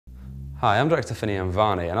Hi, I'm Director Finian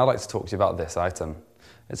Varney and I'd like to talk to you about this item.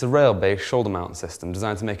 It's a rail-based shoulder mount system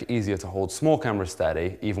designed to make it easier to hold small cameras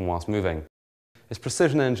steady even whilst moving. Its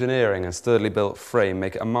precision engineering and sturdily built frame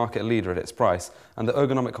make it a market leader at its price, and the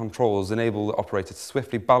ergonomic controls enable the operator to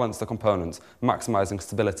swiftly balance the components, maximising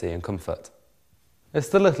stability and comfort. It's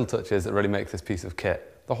the little touches that really make this piece of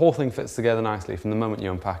kit. The whole thing fits together nicely from the moment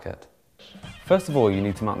you unpack it. First of all, you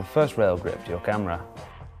need to mount the first rail grip to your camera.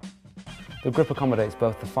 The grip accommodates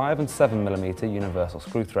both the 5 and 7mm universal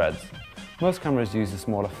screw threads. Most cameras use the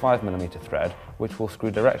smaller 5mm thread, which will screw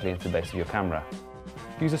directly into the base of your camera.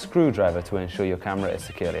 Use a screwdriver to ensure your camera is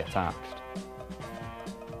securely attached.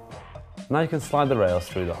 Now you can slide the rails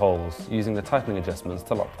through the holes, using the tightening adjustments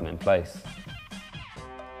to lock them in place.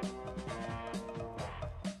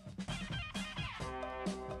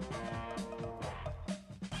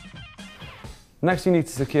 Next, you need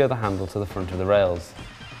to secure the handle to the front of the rails.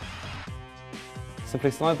 Simply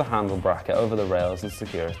slide the handle bracket over the rails and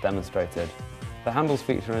secure as demonstrated. The handles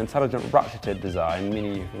feature an intelligent ratcheted design,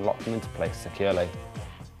 meaning you can lock them into place securely.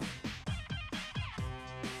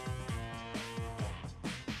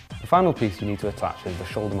 The final piece you need to attach is the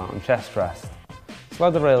shoulder mount and chest rest.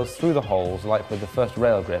 Slide the rails through the holes like with the first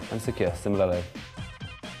rail grip and secure similarly.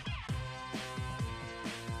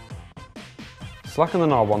 Slacken the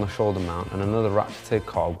knob on the shoulder mount and another ratcheted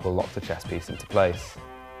cog will lock the chest piece into place.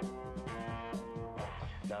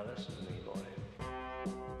 Now listen to me, boy.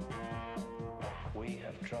 We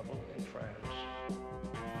have trouble in France.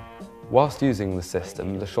 Whilst using the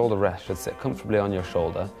system, the shoulder rest should sit comfortably on your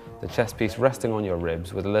shoulder, the chest piece resting on your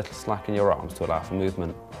ribs with a little slack in your arms to allow for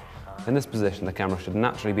movement. In this position, the camera should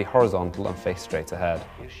naturally be horizontal and face straight ahead.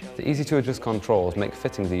 The easy-to-adjust controls make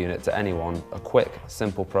fitting the unit to anyone a quick,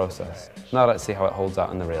 simple process. Now let's see how it holds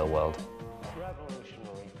out in the real world.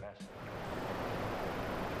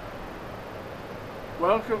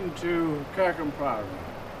 Welcome to Kirkham Priory,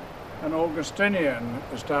 an Augustinian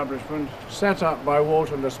establishment set up by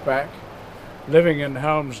Walter Le Spec, living in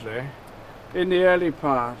Helmsley, in the early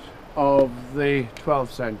part of the 12th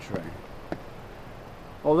century.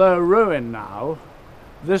 Although ruined now,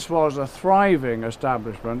 this was a thriving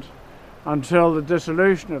establishment until the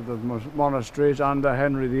dissolution of the monasteries under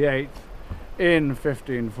Henry VIII in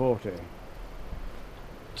 1540.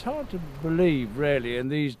 It's hard to believe, really, in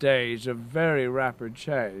these days of very rapid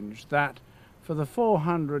change, that for the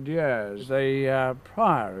 400 years the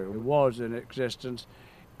priory was in existence,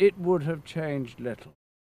 it would have changed little.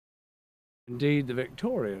 Indeed, the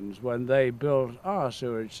Victorians, when they built our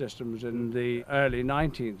sewage systems in the early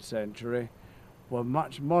 19th century, were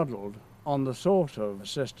much modelled on the sort of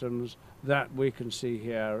systems that we can see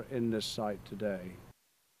here in this site today.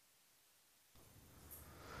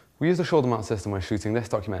 We used a shoulder mount system when shooting this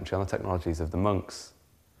documentary on the technologies of the monks.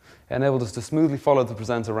 It enabled us to smoothly follow the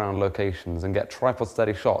presenter around locations and get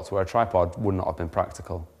tripod-steady shots where a tripod would not have been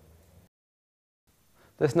practical.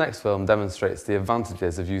 This next film demonstrates the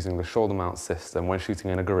advantages of using the shoulder mount system when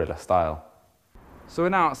shooting in a guerrilla style. So we're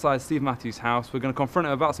now outside Steve Matthews' house. We're going to confront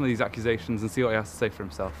him about some of these accusations and see what he has to say for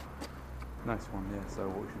himself. Nice one, yeah. So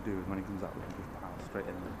what we should do is when he comes out, we can just power straight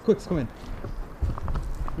in. Quick, come in.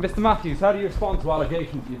 Mr. Matthews, how do you respond to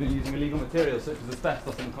allegations you've been using illegal materials such as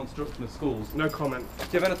asbestos in the construction of schools? No comment. Do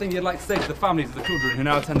you have anything you'd like to say to the families of the children who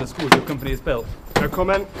now attend the schools your company has built? No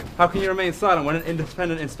comment. How can you remain silent when an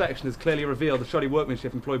independent inspection has clearly revealed the shoddy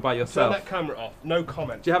workmanship employed by yourself? Turn that camera off. No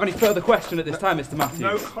comment. Do you have any further question at this time, Mr. Matthews?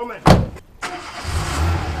 No comment.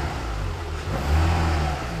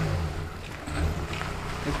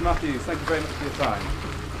 Mr. Matthews, thank you very much for your time.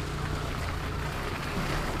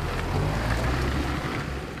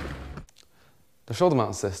 The shoulder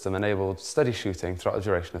mount system enabled steady shooting throughout the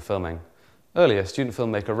duration of filming. Earlier, student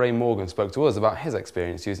filmmaker Ray Morgan spoke to us about his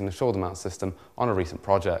experience using the shoulder mount system on a recent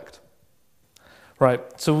project. Right,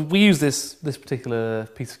 so we used this particular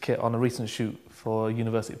piece of kit on a recent shoot for a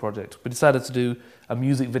university project. We decided to do a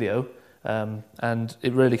music video, and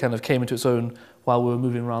it really kind of came into its own while we were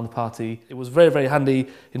moving around the party. It was very, very handy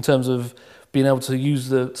in terms of being able to use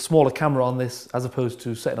the smaller camera on this as opposed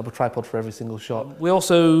to setting up a tripod for every single shot. We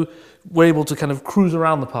also were able to kind of cruise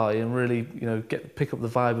around the party and really, pick up the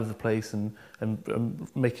vibe of the place and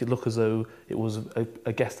make it look as though it was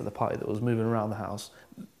a guest at the party that was moving around the house.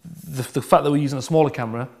 The fact that we're using a smaller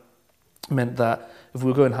camera meant that if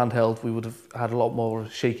we were going handheld, we would have had a lot more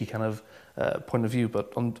shaky kind of point of view.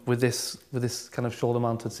 But with this kind of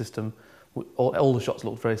shoulder-mounted system, all the shots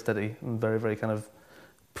looked very steady and very, very kind of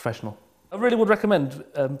professional. I really would recommend,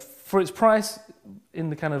 for its price, in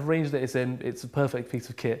the kind of range that it's in, it's a perfect piece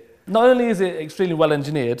of kit. Not only is it extremely well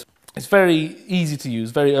engineered, it's very easy to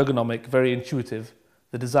use, very ergonomic, very intuitive.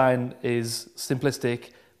 The design is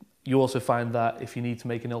simplistic, you also find that if you need to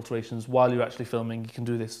make any alterations while you're actually filming, you can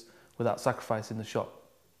do this without sacrificing the shot.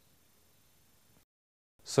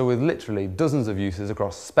 So with literally dozens of uses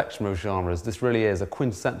across a spectrum of genres, this really is a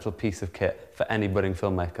quintessential piece of kit for any budding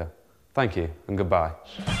filmmaker. Thank you and goodbye.